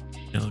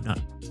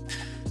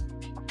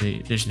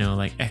 there's no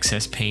like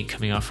excess paint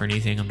coming off or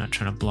anything. I'm not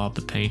trying to blob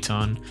the paint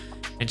on,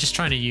 and just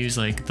trying to use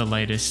like the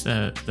lightest,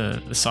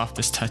 the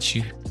softest touch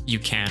you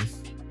can.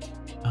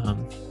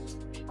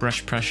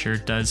 Brush pressure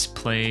does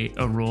play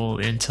a role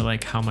into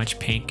like how much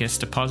paint gets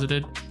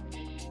deposited.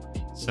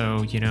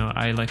 So, you know,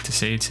 I like to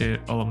say to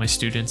all of my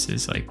students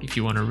is like, if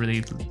you want a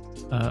really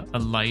a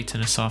light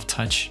and a soft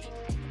touch,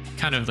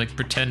 kind of like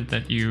pretend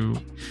that you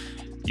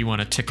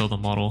want to tickle the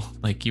model,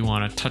 like you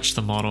want to touch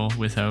the model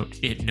without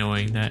it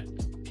knowing that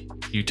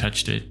you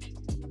touched it,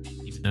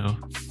 even though,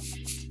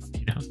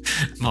 you know,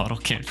 model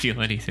can't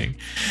feel anything.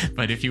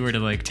 But if you were to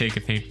like take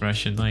a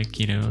paintbrush and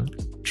like, you know,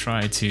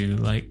 try to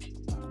like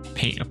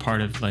paint a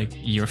part of like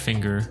your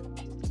finger,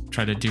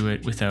 try to do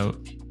it without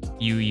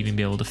you even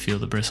be able to feel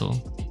the bristle,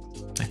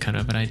 that kind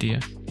of an idea.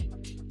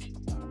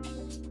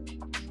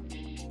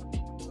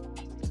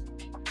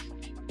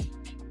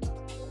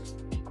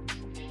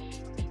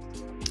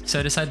 So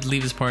I decided to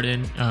leave this part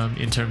in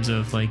terms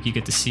of like you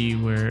get to see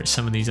where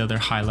some of these other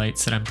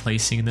highlights that I'm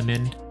placing them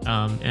in,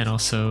 and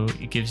also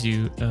it gives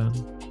you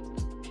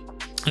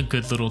a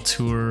good little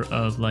tour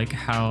of like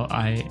how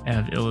I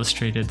have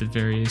illustrated the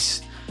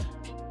various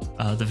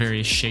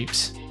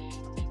shapes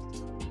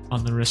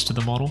on the wrist of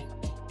the model.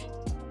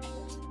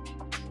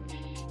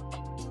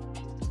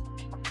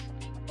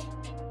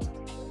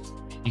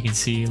 You can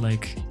see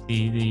like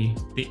the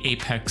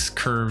apex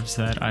curves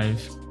that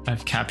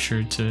I've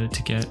captured to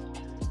get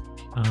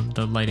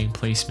the lighting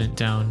placement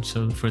down,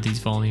 so for these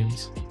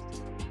volumes.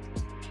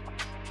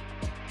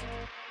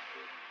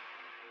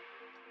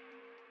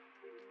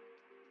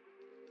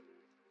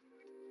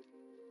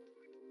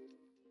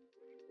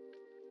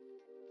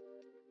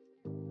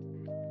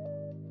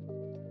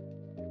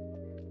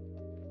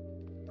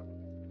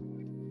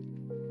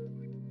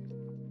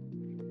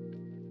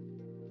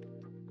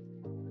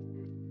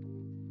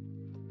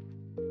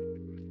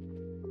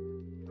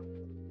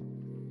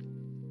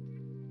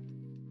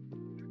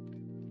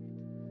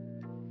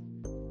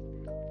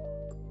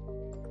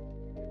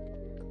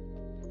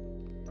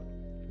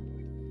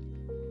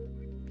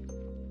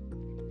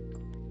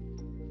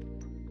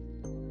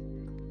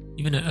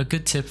 Even a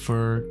good tip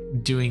for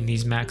doing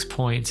these max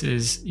points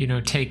is, you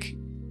know, take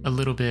a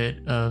little bit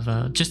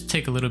of just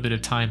take a little bit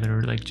of time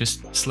and like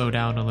just slow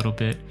down a little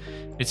bit.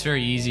 It's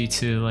very easy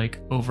to like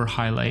over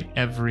highlight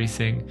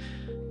everything,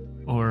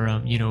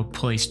 or you know,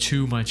 place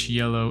too much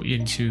yellow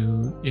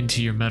into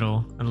your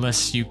metal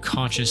unless you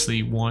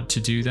consciously want to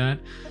do that.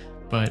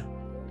 But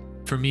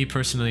for me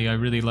personally, I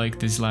really like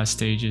these last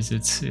stages.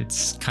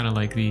 It's kind of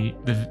like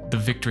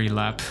the victory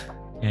lap,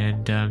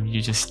 and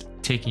you just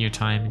taking your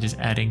time and just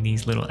adding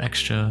these little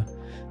extra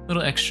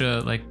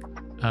like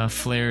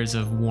flares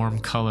of warm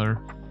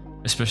color,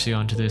 especially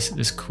onto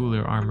this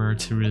cooler armor,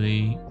 to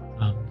really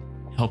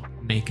help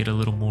make it a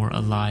little more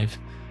alive.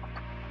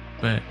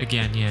 But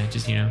again, yeah,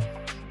 just, you know,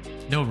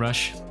 no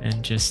rush,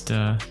 and just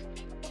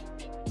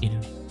you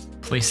know,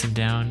 place them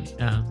down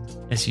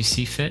as you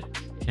see fit,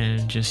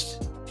 and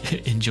just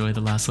enjoy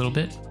the last little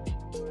bit.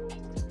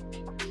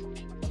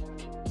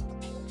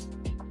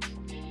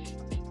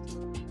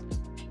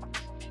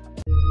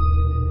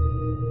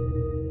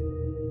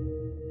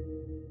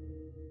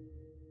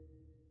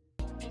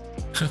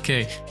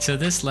 Okay, so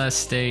this last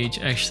stage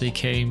actually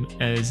came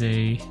as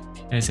a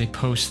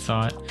post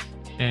thought,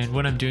 and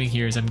what I'm doing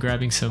here is I'm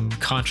grabbing some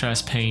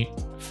contrast paint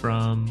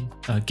from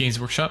Games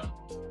Workshop,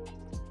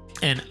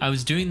 and I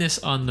was doing this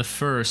on the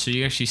fur, so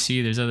you actually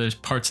see there's other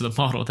parts of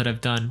the model that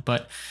I've done.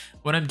 But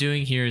what I'm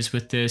doing here is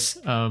with this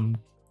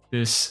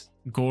this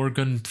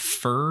Gore-Grunda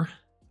fur,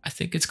 I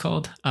think it's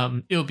called.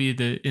 It'll be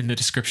in the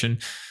description.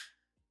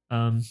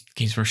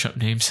 Games Workshop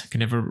names, I can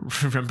never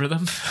remember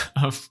them.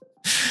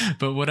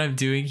 But what I'm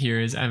doing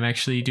here is I'm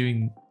actually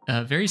doing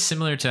very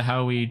similar to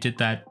how we did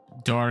that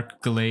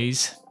dark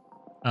glaze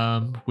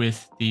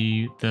with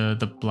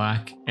the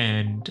black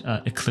and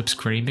Eclipse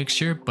gray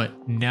mixture,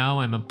 but now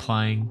I'm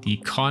applying the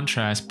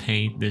contrast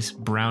paint, this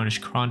brownish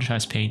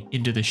contrast paint,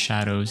 into the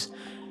shadows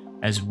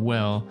as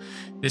well.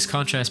 This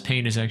contrast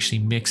paint is actually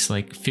mixed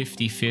like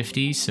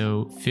 50-50,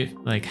 so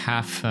like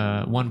half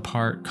 1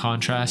 part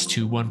contrast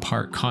to 1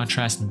 part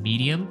contrast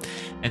medium,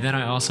 and then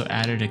I also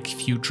added a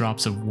few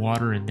drops of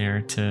water in there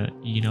to,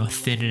 you know,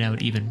 thin it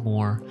out even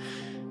more.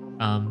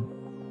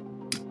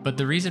 But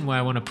the reason why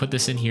I want to put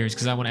this in here is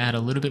because I want to add a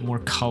little bit more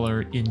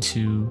color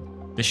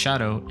into the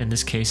shadow. In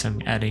this case,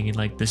 I'm adding in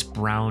like this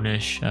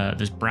brownish,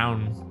 this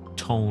brown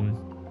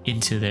tone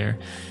into there.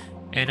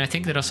 And I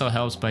think that also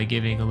helps by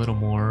giving a little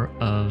more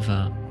of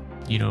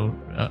you know,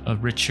 a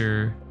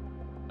richer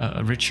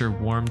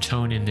warm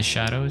tone in the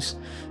shadows.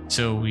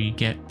 So we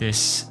get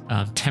this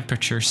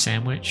temperature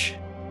sandwich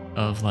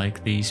of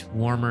like these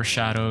warmer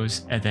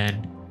shadows, and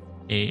then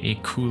a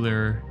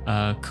cooler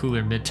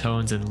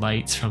midtones and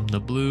lights from the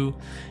blue.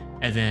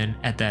 And then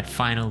at that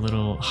final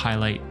little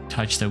highlight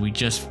touch that we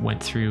just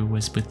went through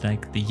was with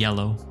like the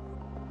yellow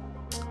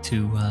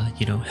to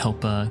you know,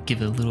 help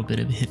give it a little bit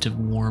of a hint of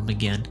warm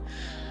again,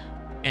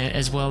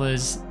 as well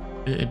as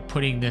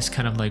putting this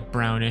kind of like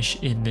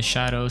brownish in the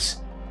shadows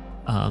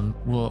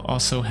will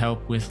also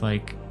help with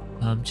like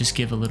just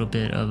give a little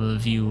bit of a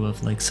view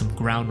of like some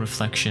ground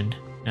reflection.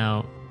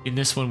 Now in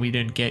this one we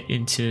didn't get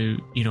into,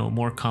 you know,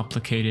 more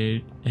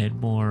complicated and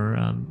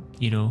more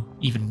you know,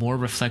 even more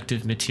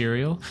reflective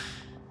material,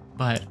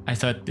 but I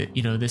thought that,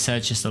 you know, this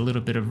adds just a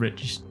little bit of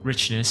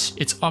richness.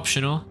 It's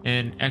optional,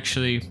 and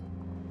actually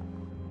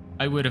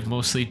I would have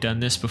mostly done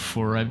this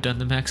before I've done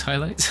the max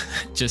highlights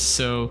just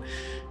so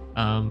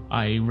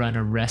I run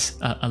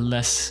a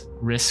less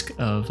risk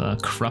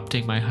of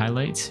corrupting my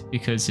highlights,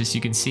 because as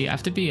you can see I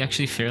have to be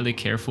actually fairly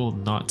careful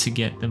not to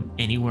get them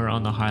anywhere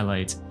on the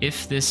highlights.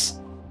 If this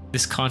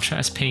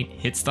contrast paint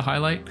hits the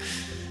highlight,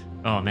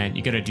 oh man,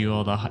 you gotta do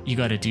all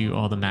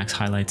the max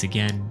highlights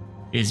again,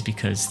 is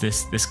because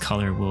this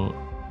color will,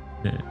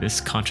 this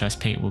contrast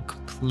paint will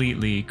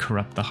completely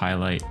corrupt the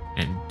highlight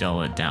and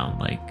dull it down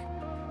like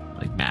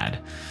mad.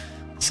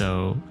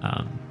 So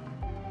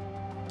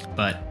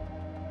but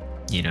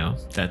you know,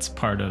 that's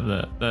part of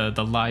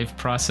the live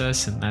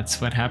process, and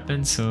that's what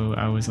happened. So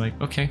I was like,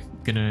 okay,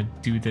 I'm gonna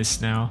do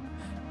this now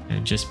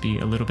and just be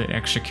a little bit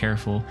extra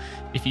careful.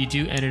 If you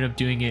do end up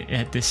doing it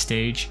at this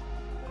stage,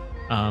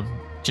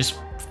 just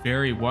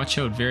watch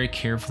out very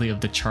carefully of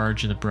the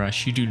charge in the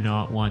brush. You do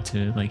not want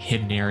to like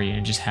hit an area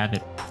and just have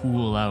it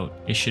pool out.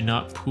 It should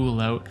not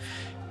pool out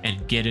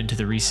and get into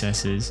the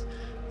recesses.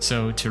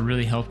 So to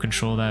really help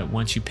control that,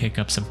 once you pick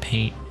up some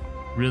paint,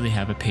 really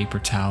have a paper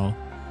towel,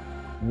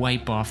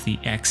 wipe off the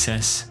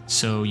excess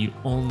so you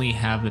only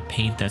have the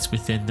paint that's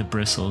within the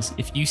bristles.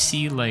 If you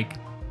see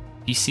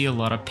a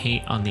lot of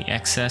paint on the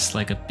excess,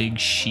 like a big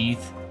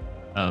sheath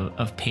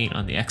of paint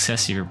on the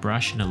excess of your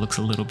brush, and it looks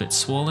a little bit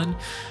swollen,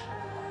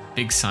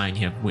 big sign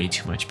you have way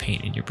too much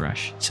paint in your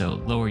brush.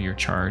 So lower your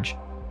charge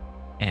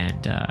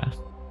and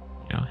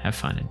you know, have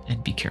fun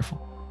and be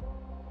careful.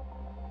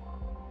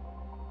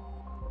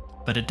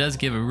 But it does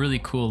give a really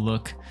cool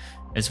look,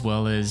 as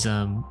well as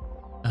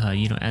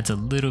you know, adds a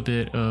little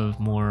bit of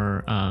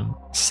more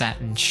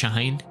satin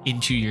shine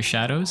into your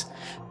shadows,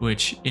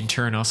 which in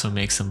turn also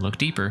makes them look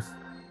deeper.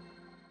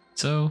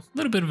 So a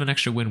little bit of an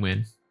extra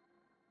win-win.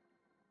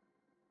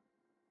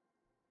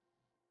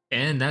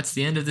 And that's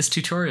the end of this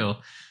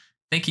tutorial.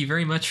 Thank you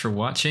very much for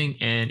watching,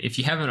 and if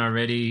you haven't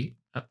already,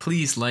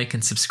 please like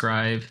and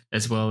subscribe,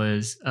 as well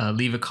as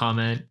leave a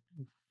comment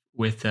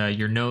with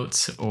your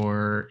notes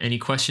or any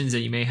questions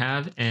that you may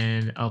have,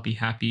 and I'll be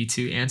happy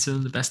to answer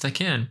them the best I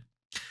can.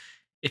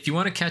 If you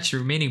want to catch the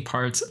remaining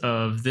parts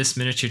of this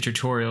miniature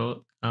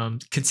tutorial,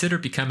 consider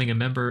becoming a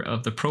member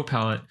of the Pro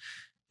Palette.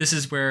 This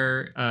is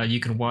where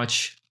you can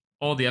watch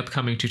all the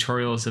upcoming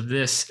tutorials of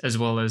this, as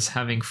well as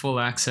having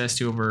full access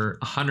to over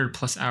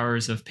 100+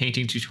 hours of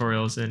painting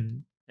tutorials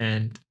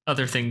and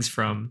other things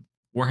from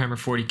Warhammer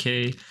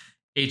 40k,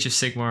 Age of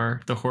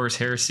Sigmar, the Horus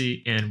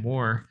Heresy, and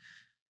more.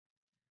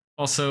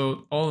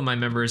 Also, all of my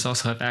members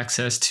also have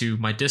access to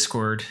my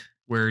Discord,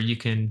 where you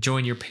can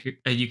join you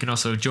can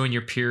also join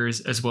your peers,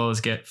 as well as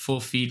get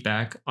full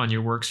feedback on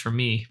your works from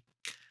me.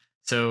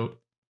 So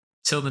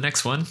till the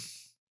next one,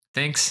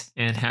 thanks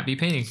and happy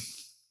painting.